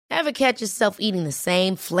Ever catch yourself eating the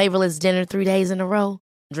same flavorless dinner 3 days in a row?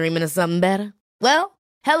 Dreaming of something better? Well,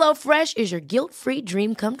 HelloFresh is your guilt-free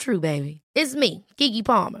dream come true, baby. It's me, Keke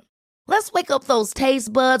Palmer. Let's wake up those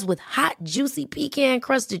taste buds with hot, juicy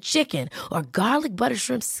pecan-crusted chicken or garlic butter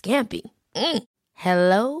shrimp scampi.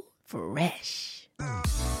 Hello Fresh.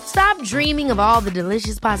 Stop dreaming of all the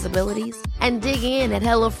delicious possibilities and dig in at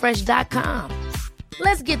HelloFresh.com.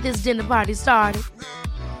 Let's get this dinner party started.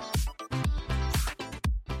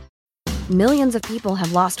 Millions of people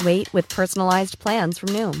have lost weight with personalized plans from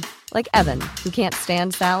Noom. Like Evan, who can't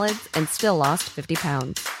stand salads and still lost 50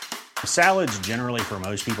 pounds. Salads generally for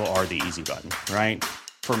most people are the easy button, right?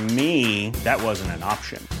 For me, that wasn't an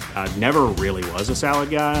option. I never really was a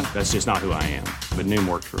salad guy. That's just not who I am. But Noom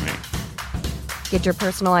worked for me. Get your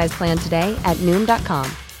personalized plan today at Noom.com.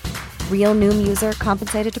 Real Noom user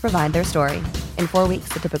compensated to provide their story. In 4 weeks,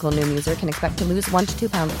 the typical Noom user can expect to lose 1 to 2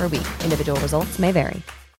 pounds per week. Individual results may vary.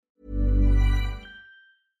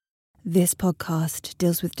 This podcast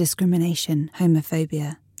deals with discrimination,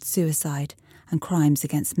 homophobia, suicide, and crimes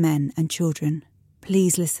against men and children.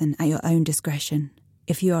 Please listen at your own discretion.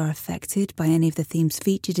 If you are affected by any of the themes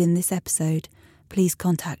featured in this episode, please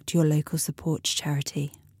contact your local support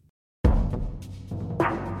charity.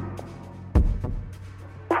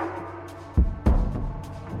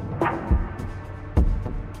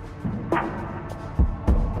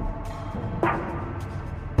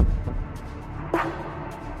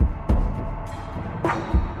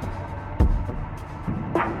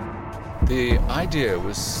 The idea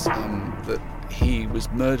was that he was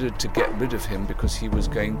murdered to get rid of him because he was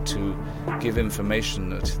going to give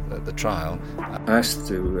information at the trial. Asked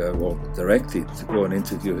directed to go and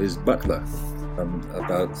interview his butler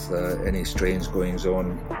about any strange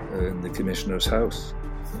goings-on in the commissioner's house.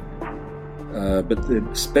 But the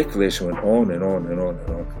speculation went on and on and on and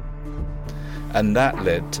on. And that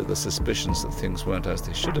led to the suspicions that things weren't as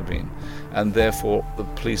they should have been. And therefore, the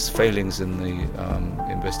police failings in the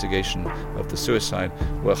investigation of the suicide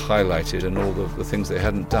were highlighted, and all the things they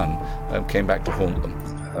hadn't done came back to haunt them.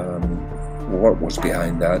 What was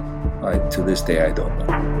behind that, to this day, I don't know.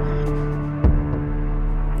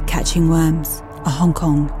 Catching Worms, a Hong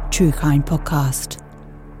Kong true crime podcast.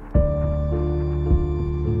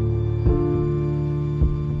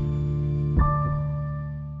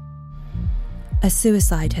 A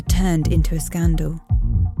suicide had turned into a scandal.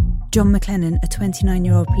 John McLennan, a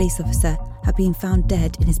 29-year-old police officer, had been found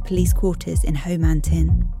dead in his police quarters in Ho Man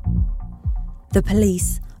Tin. The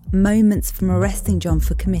police, moments from arresting John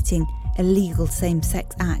for committing illegal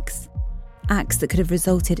same-sex acts that could have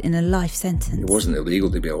resulted in a life sentence. It wasn't illegal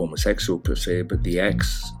to be a homosexual per se, but the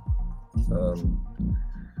acts were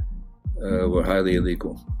highly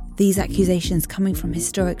illegal. These accusations coming from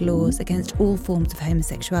historic laws against all forms of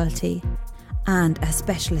homosexuality, and a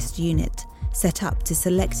specialist unit set up to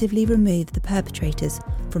selectively remove the perpetrators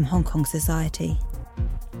from Hong Kong society.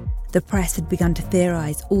 The press had begun to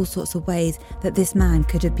theorise all sorts of ways that this man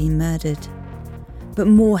could have been murdered. But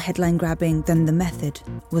more headline-grabbing than the method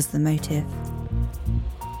was the motive.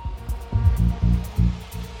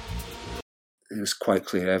 It was quite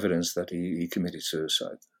clear evidence that he committed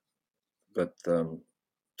suicide. But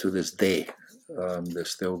to this day,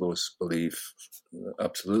 there's still those belief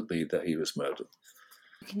absolutely that he was murdered.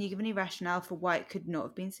 Can you give any rationale for why it could not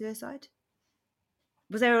have been suicide?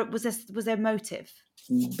 Was there motive?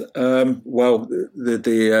 Well,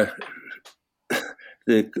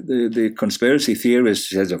 the conspiracy theorist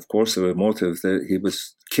says, of course, there was motive. That he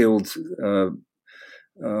was killed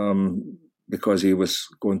because he was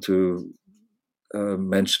going to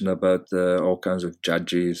mention about all kinds of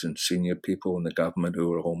judges and senior people in the government who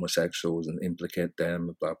were homosexuals and implicate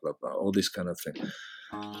them, blah, blah, blah, all this kind of thing.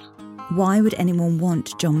 Why would anyone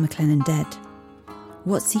want John McLennan dead?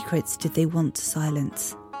 What secrets did they want to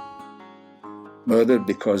silence? Murdered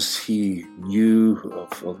because he knew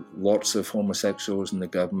of lots of homosexuals in the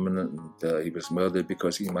government, and he was murdered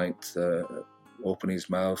because he might open his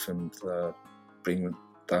mouth and bring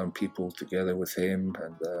down people together with him,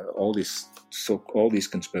 and all these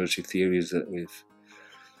conspiracy theories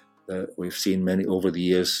that we've seen many over the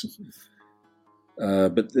years.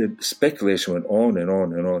 But the speculation went on and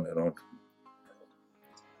on and on and on.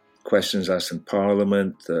 Questions asked in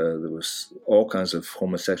Parliament. There was all kinds of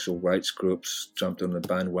homosexual rights groups jumped on the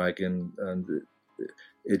bandwagon, and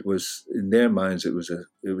it was, in their minds, it was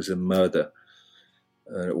a murder.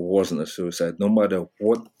 It wasn't a suicide. No matter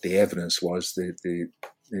what the evidence was,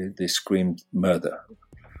 they screamed murder.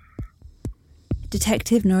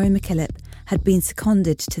 Detective Norrie McKillop had been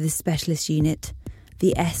seconded to this specialist unit,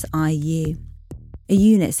 the SIU. a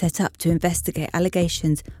unit set up to investigate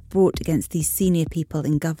allegations brought against these senior people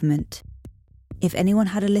in government. If anyone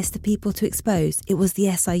had a list of people to expose, it was the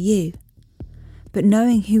SIU. But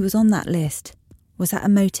knowing who was on that list, was that a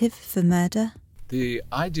motive for murder? The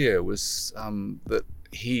idea was that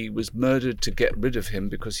he was murdered to get rid of him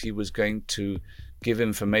because he was going to give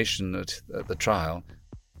information at the trial.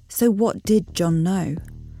 So what did John know?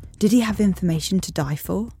 Did he have information to die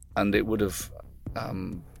for? And it would have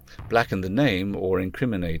blackened the name or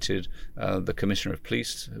incriminated the Commissioner of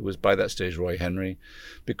Police, who was by that stage Roy Henry,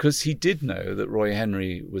 because he did know that Roy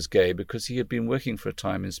Henry was gay because he had been working for a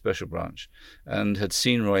time in Special Branch and had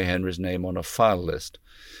seen Roy Henry's name on a file list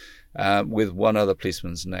with one other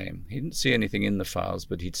policeman's name. He didn't see anything in the files,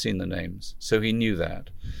 but he'd seen the names, so he knew that.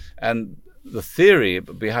 And the theory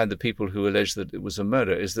behind the people who alleged that it was a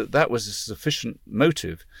murder is that that was a sufficient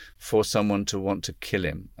motive for someone to want to kill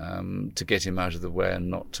him, to get him out of the way and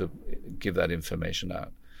not to give that information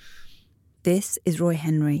out. This is Roy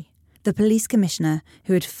Henry, the police commissioner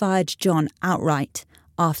who had fired John outright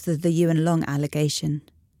after the Yuen Long allegation.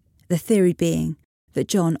 The theory being that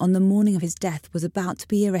John, on the morning of his death, was about to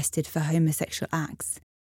be arrested for homosexual acts.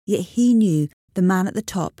 Yet he knew the man at the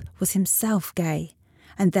top was himself gay,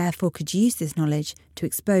 and therefore could use this knowledge to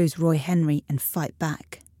expose Roy Henry and fight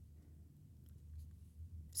back.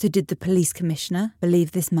 So did the police commissioner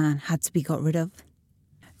believe this man had to be got rid of?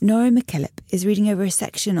 Nora McKillop is reading over a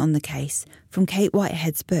section on the case from Kate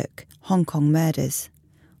Whitehead's book, Hong Kong Murders,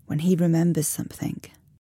 when he remembers something.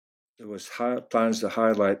 There was plans to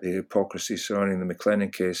highlight the hypocrisy surrounding the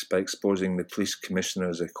McLennan case by exposing the police commissioner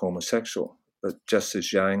as a homosexual, but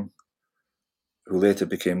Justice Yang, who later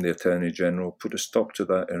became the Attorney General, put a stop to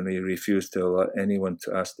that, and he refused to allow anyone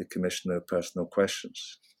to ask the Commissioner personal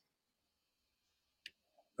questions.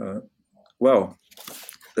 Well,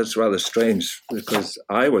 that's rather strange, because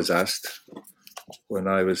I was asked when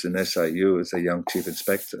I was in SIU as a young Chief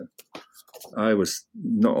Inspector. I was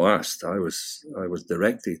not asked, I was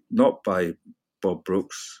directed, not by Bob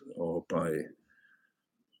Brooks or by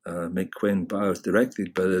Mick Quinn, but I was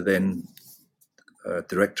directed by the then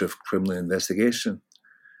Director of Criminal Investigation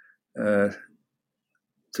to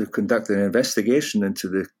conduct an investigation into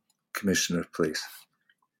the Commissioner of Police.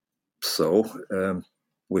 So,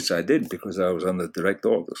 which I did because I was under direct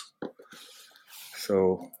orders.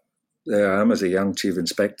 So there I am as a young Chief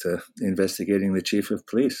Inspector investigating the Chief of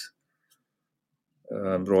Police,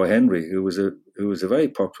 Roy Henry, who was a very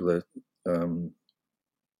popular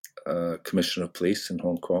Commissioner of Police in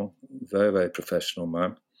Hong Kong, very, very professional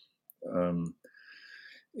man.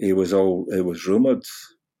 It was rumoured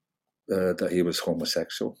that he was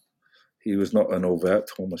homosexual. He was not an overt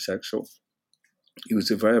homosexual. He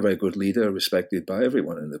was a very, very good leader, respected by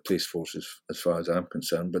everyone in the police forces, as far as I'm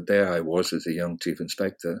concerned. But there I was, as a young Chief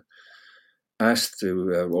Inspector, asked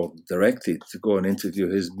or directed to go and interview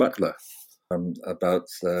his butler about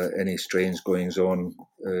any strange goings-on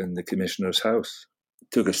in the Commissioner's house.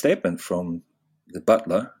 Took a statement from the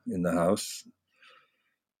butler in the house,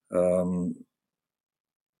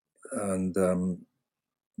 and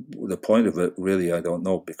the point of it, really, I don't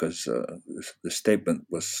know, because the statement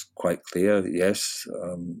was quite clear. Yes,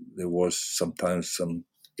 there was sometimes some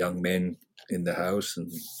young men in the house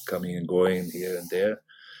and coming and going here and there,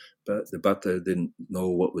 but the butler didn't know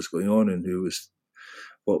what was going on and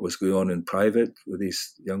what was going on in private with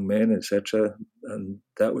these young men, etc. And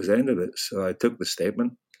that was the end of it. So I took the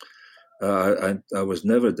statement. I was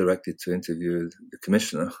never directed to interview the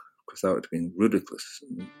Commissioner, because that would have been ridiculous.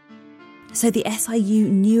 So the SIU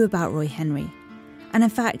knew about Roy Henry, and in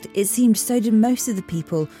fact it seemed so did most of the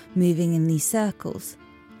people moving in these circles.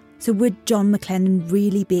 So would John McLennan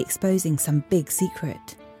really be exposing some big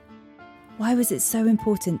secret? Why was it so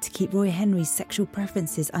important to keep Roy Henry's sexual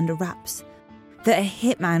preferences under wraps, that a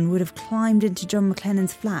hitman would have climbed into John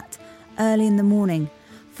McLennan's flat early in the morning,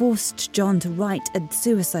 forced John to write a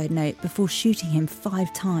suicide note before shooting him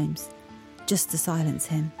 5 times, just to silence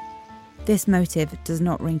him? This motive does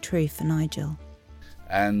not ring true for Nigel.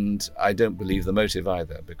 And I don't believe the motive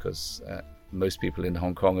either, because most people in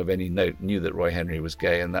Hong Kong of any note knew that Roy Henry was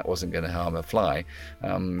gay, and that wasn't going to harm a fly.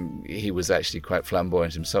 He was actually quite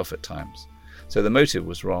flamboyant himself at times. So the motive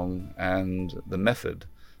was wrong, and the method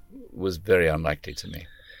was very unlikely to me.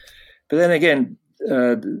 But then again,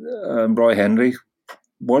 Roy Henry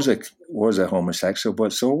was a homosexual,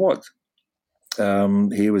 but so what?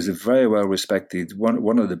 He was a very well respected,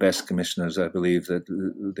 one of the best commissioners, I believe, that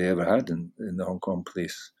they ever had in the Hong Kong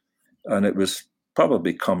police. And it was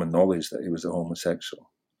probably common knowledge that he was a homosexual.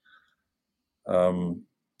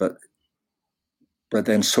 But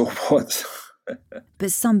then so what?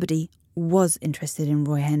 But somebody was interested in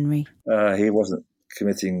Roy Henry. He wasn't.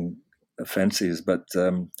 committing offences, but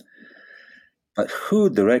who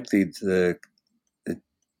directed the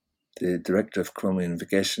Director of Criminal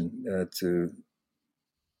Investigation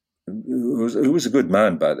who was a good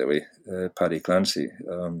man, by the way, Paddy Clancy,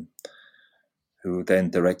 who then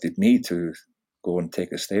directed me to go and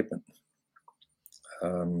take a statement.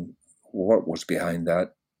 What was behind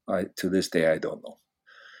that? To this day, I don't know.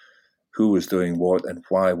 Who was doing what and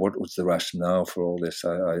why? What was the rationale for all this?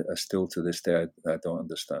 I still, to this day, I don't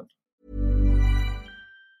understand.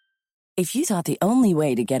 If you thought the only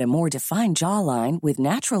way to get a more defined jawline with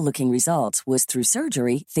natural-looking results was through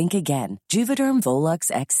surgery, think again. Juvederm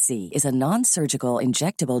Volux XC is a non-surgical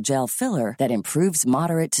injectable gel filler that improves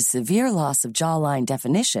moderate to severe loss of jawline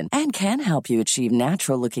definition and can help you achieve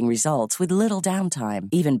natural-looking results with little downtime.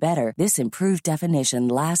 Even better, this improved definition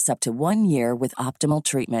lasts up to 1 year with optimal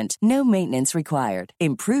treatment. No maintenance required.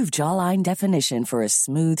 Improve jawline definition for a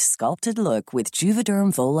smooth, sculpted look with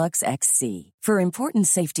Juvederm Volux XC. For important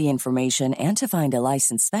safety information and to find a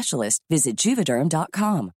licensed specialist, visit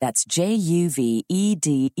Juvederm.com. That's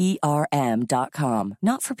JUVEDERM.com.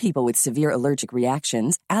 Not for people with severe allergic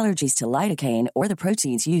reactions, allergies to lidocaine, or the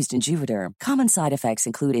proteins used in Juvederm. Common side effects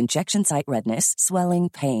include injection site redness, swelling,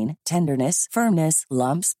 pain, tenderness, firmness,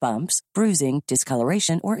 lumps, bumps, bruising,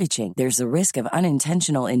 discoloration, or itching. There's a risk of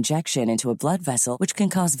unintentional injection into a blood vessel, which can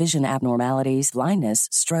cause vision abnormalities, blindness,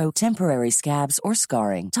 stroke, temporary scabs, or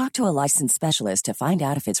scarring. Talk to a licensed specialist to find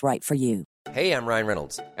out if it's right for you. Hey, I'm Ryan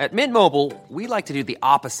Reynolds. At Mint Mobile, we like to do the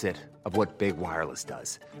opposite of what Big Wireless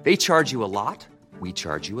does. They charge you a lot, we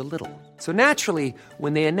charge you a little. So naturally,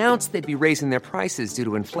 when they announced they'd be raising their prices due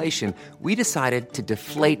to inflation, we decided to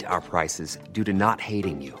deflate our prices due to not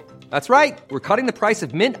hating you. That's right. We're cutting the price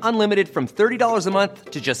of Mint Unlimited from $30 a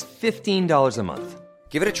month to just $15 a month.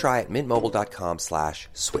 Give it a try at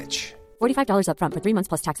mintmobile.com/switch. $45 up front for 3 months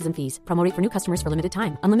plus taxes and fees. Promo rate for new customers for limited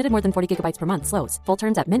time. Unlimited more than 40 gigabytes per month. Slows full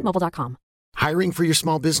terms at mintmobile.com. Hiring for your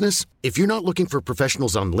small business? If you're not looking for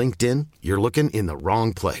professionals on LinkedIn, you're looking in the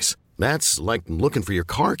wrong place. That's like looking for your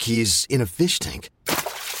car keys in a fish tank.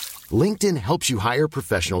 LinkedIn helps you hire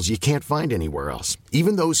professionals you can't find anywhere else,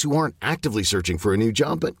 even those who aren't actively searching for a new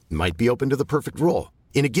job but might be open to the perfect role.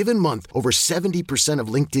 In a given month, over 70% of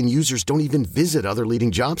LinkedIn users don't even visit other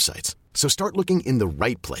leading job sites. So start looking in the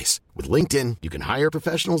right place. With LinkedIn, you can hire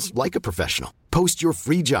professionals like a professional. Post your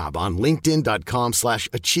free job on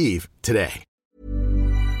linkedin.com/achieve today.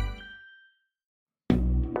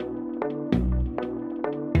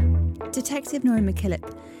 Detective Norrie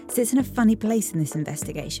MacKillop sits in a funny place in this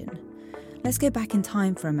investigation. Let's go back in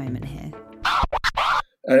time for a moment here.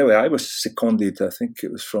 Anyway, I was seconded, I think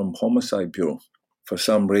it was from Homicide Bureau. For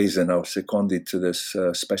some reason, I was seconded to this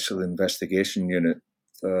special investigation unit,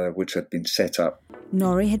 which had been set up.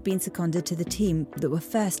 Norrie had been seconded to the team that were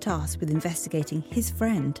first tasked with investigating his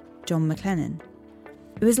friend, John McLennan.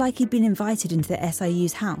 It was like he'd been invited into the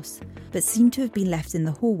SIU's house, but seemed to have been left in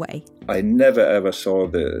the hallway. I never ever saw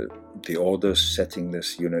the orders setting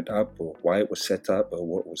this unit up, or why it was set up, or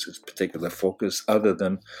what was its particular focus, other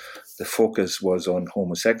than the focus was on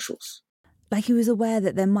homosexuals. Like he was aware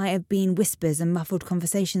that there might have been whispers and muffled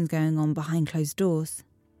conversations going on behind closed doors.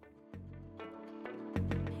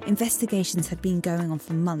 Investigations had been going on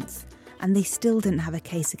for months, and they still didn't have a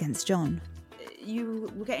case against John.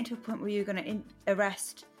 You were getting to a point where you were going to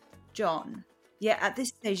arrest John. Yeah, at this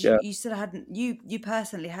stage, Yeah. you still hadn't. You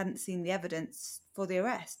personally hadn't seen the evidence for the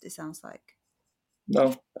arrest. It sounds like.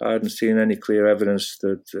 No, I hadn't seen any clear evidence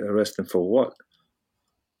to arrest him for what.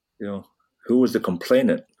 You know, who was the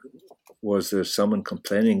complainant? Was there someone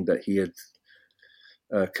complaining that he had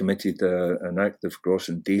committed an act of gross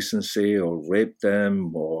indecency or raped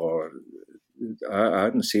them? Or I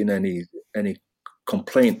hadn't seen any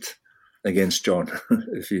complaint against John,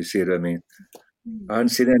 if you see what I mean. I hadn't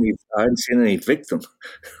seen any victim.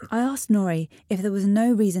 I asked Norrie if there was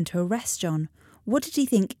no reason to arrest John. What did he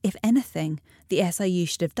think, if anything, the SIU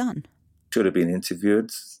should have done? Should have been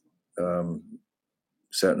interviewed.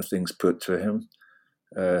 Certain things put to him.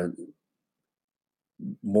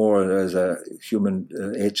 More as a human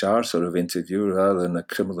HR sort of interview rather than a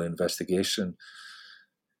criminal investigation.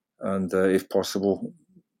 And if possible,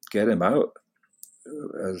 get him out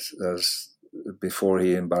as before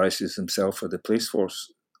he embarrasses himself or the police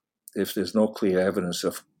force. If there's no clear evidence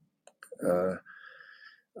of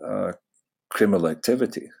criminal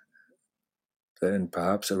activity, then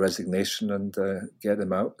perhaps a resignation and get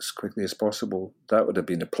him out as quickly as possible. That would have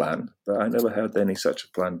been a plan, but I never heard any such a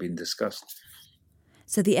plan being discussed.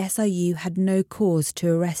 So the SIU had no cause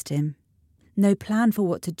to arrest him, no plan for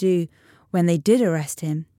what to do when they did arrest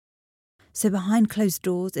him. So behind closed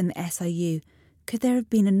doors in the SIU, Could there have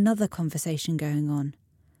been another conversation going on?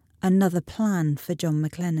 Another plan for John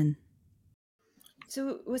McLennan?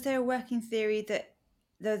 So was there a working theory that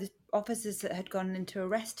the officers that had gone in to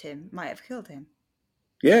arrest him might have killed him?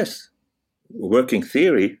 Yes. Working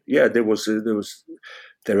theory. Yeah, there was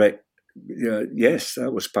direct. Yes,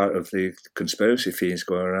 that was part of the conspiracy theories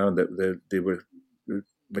going around, that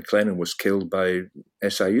McLennan was killed by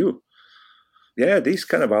SIU. Yeah, these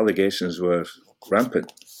kind of allegations were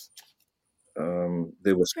rampant.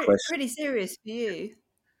 There was pretty serious for you.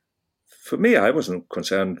 For me, I wasn't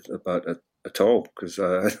concerned about it at all, because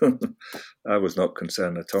I was not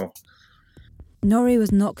concerned at all. Norrie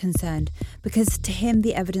was not concerned because to him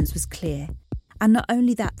the evidence was clear. And not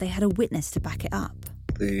only that, they had a witness to back it up.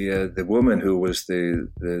 The woman who was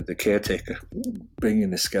the caretaker bringing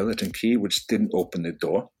the skeleton key, which didn't open the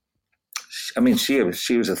door. I mean, she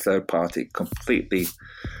was a third party, completely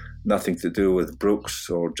nothing to do with Brooks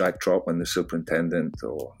or Jack Trotman, the superintendent,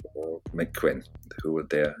 or Mick Quinn, who were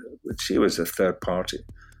there. But she was a third party,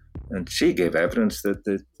 and she gave evidence that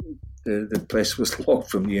the place was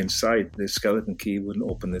locked from the inside. The skeleton key wouldn't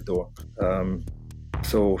open the door.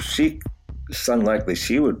 So it's unlikely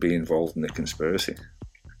she would be involved in the conspiracy.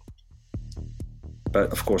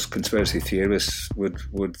 But of course, conspiracy theorists would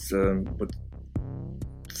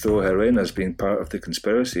throw her in as being part of the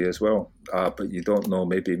conspiracy as well. But you don't know,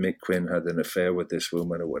 maybe Mick Quinn had an affair with this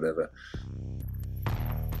woman or whatever.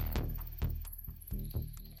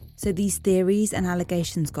 So these theories and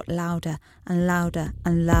allegations got louder and louder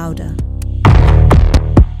and louder.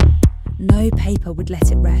 No paper would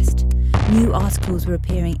let it rest. New articles were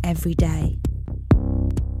appearing every day.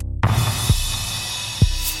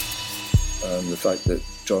 The fact that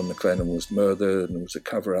John McLennan was murdered and it was a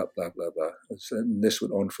cover-up, blah, blah, blah. And this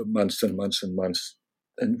went on for months and months and months,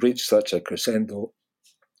 and reached such a crescendo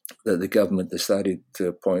that the government decided to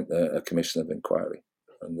appoint a commission of inquiry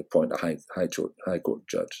and appoint a high court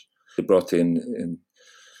judge. They brought in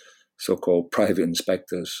so-called private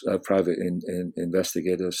inspectors,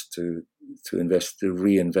 investigators to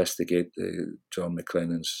reinvestigate John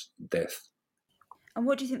McLennan's death. And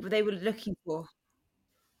what do you think they were looking for?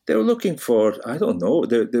 They were looking for, I don't know,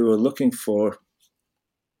 they were looking for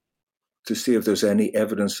to see if there's any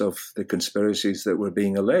evidence of the conspiracies that were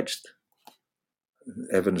being alleged.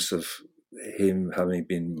 Evidence of him having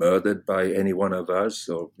been murdered by any one of us,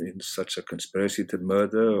 or in such a conspiracy to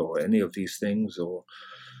murder, or any of these things. Or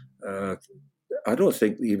I don't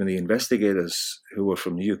think even the investigators who were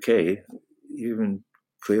from the UK even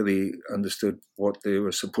clearly understood what they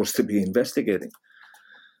were supposed to be investigating.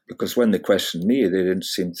 Because when they questioned me, they didn't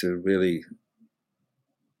seem to really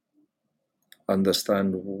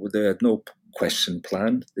understand. They had no question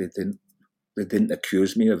planned. They didn't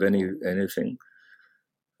accuse me of anything.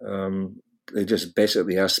 They just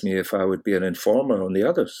basically asked me if I would be an informer on the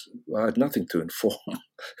others. I had nothing to inform.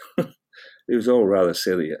 It was all rather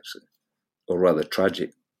silly, actually, or rather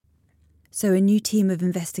tragic. So a new team of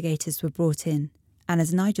investigators were brought in, and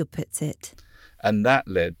as Nigel puts it, and that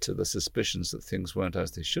led to the suspicions that things weren't as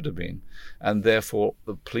they should have been. And therefore,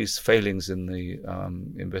 the police failings in the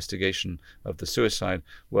investigation of the suicide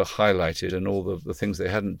were highlighted, and all the things they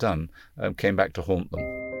hadn't done came back to haunt them.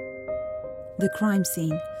 The crime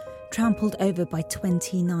scene, trampled over by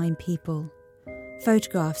 29 people.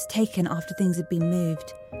 Photographs taken after things had been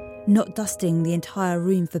moved, not dusting the entire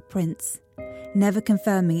room for prints, never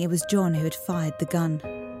confirming it was John who had fired the gun,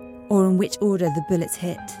 or in which order the bullets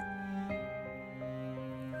hit.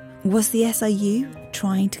 Was the SIU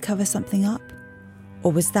trying to cover something up?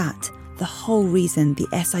 Or was that the whole reason the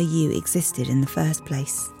SIU existed in the first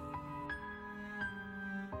place?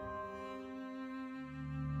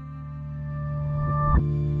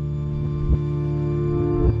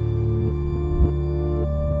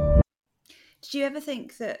 Did you ever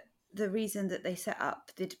think that the reason that they set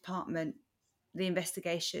up the department, the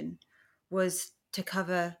investigation, was to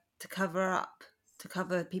cover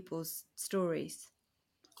people's stories?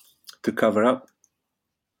 To cover up?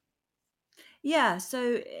 Yeah,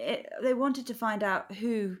 so they wanted to find out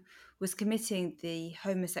who was committing the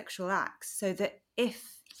homosexual acts, so that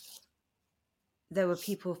if there were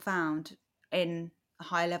people found in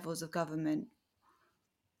high levels of government,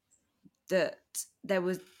 that there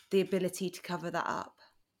was the ability to cover that up.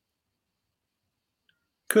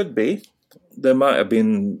 Could be. There might have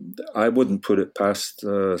been. I wouldn't put it past.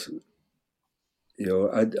 As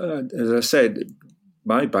I said,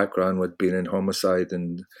 my background would be in homicide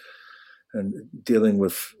and dealing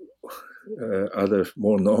with other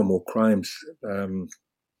more normal crimes.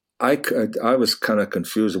 I was kind of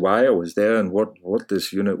confused why I was there and what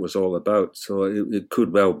this unit was all about. So it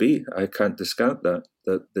could well be. I can't discount that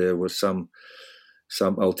there was some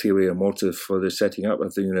some ulterior motive for the setting up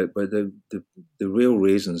of the unit, but the real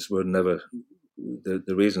reasons were never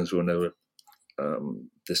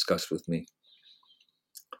discussed with me.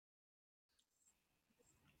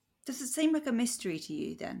 Does it seem like a mystery to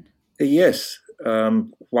you then? Yes.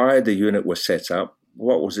 Why the unit was set up,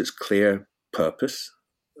 what was its clear purpose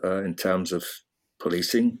in terms of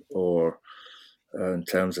policing or in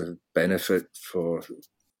terms of benefit for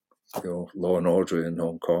law and order in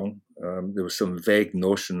Hong Kong. There was some vague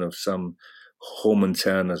notion of some home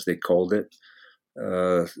intern, as they called it,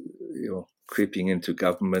 creeping into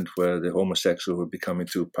government where the homosexual were becoming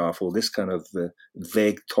too powerful. This kind of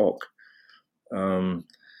vague talk.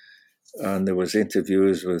 And there was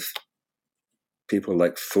interviews with people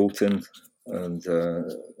like Fulton and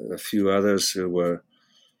a few others who were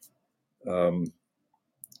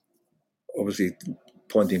obviously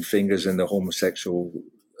pointing fingers in the homosexual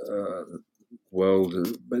world,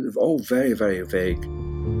 but all very, very vague.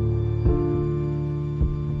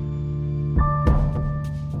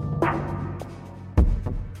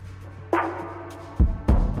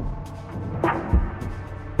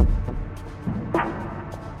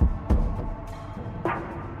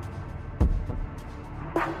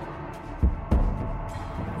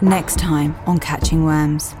 Next time on Catching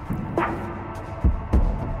Worms.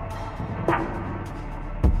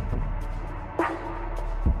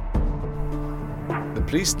 The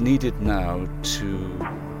police needed now to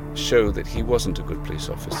show that he wasn't a good police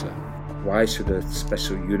officer. Why should a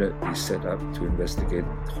special unit be set up to investigate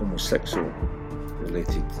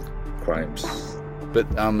homosexual-related crimes? But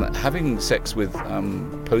having sex with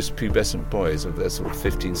post-pubescent boys of their sort of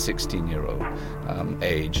 15, 16-year-old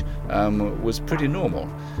age was pretty normal.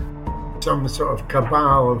 Some sort of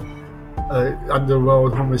cabal of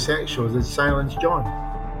underworld homosexuals had silenced John.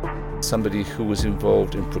 Somebody who was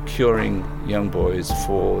involved in procuring young boys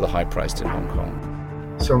for the high price in Hong Kong.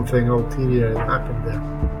 Something ulterior had happened there.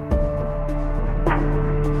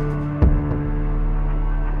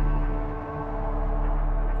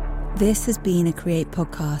 This has been a Create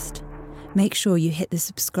podcast. Make sure you hit the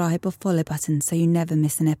subscribe or follow button so you never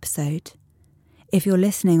miss an episode. If you're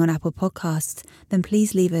listening on Apple Podcasts, then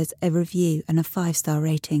please leave us a review and a 5-star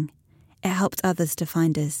rating. It helps others to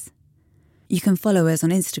find us. You can follow us on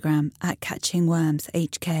Instagram at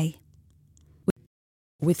CatchingWormsHK.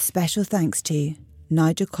 With special thanks to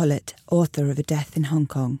Nigel Collett, author of A Death in Hong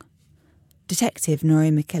Kong, Detective Norrie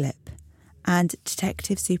McKillop, and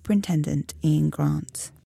Detective Superintendent Ian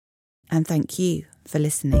Grant. And thank you for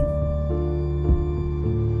listening.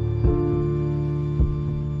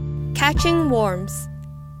 Catching worms.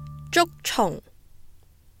 捉蟲.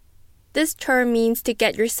 This term means to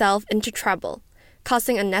get yourself into trouble,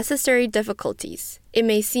 causing unnecessary difficulties. It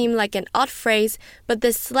may seem like an odd phrase, but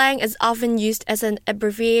this slang is often used as an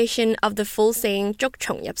abbreviation of the full saying 捉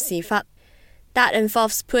蟲入屎忽. That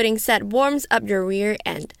involves putting said worms up your rear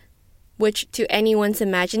end, which to anyone's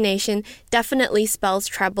imagination definitely spells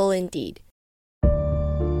trouble indeed.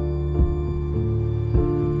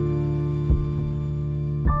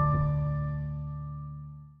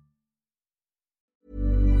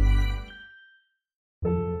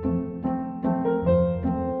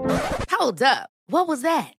 Hold up. What was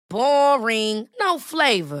that? Boring. No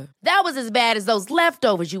flavor. That was as bad as those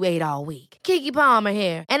leftovers you ate all week. Keke Palmer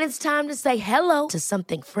here, and it's time to say hello to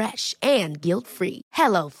something fresh and guilt-free.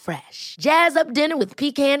 Hello Fresh. Jazz up dinner with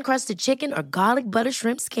pecan-crusted chicken or garlic butter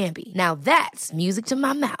shrimp scampi. Now that's music to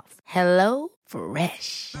my mouth. Hello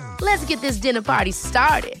Fresh. Let's get this dinner party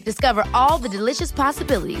started. Discover all the delicious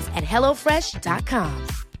possibilities at HelloFresh.com.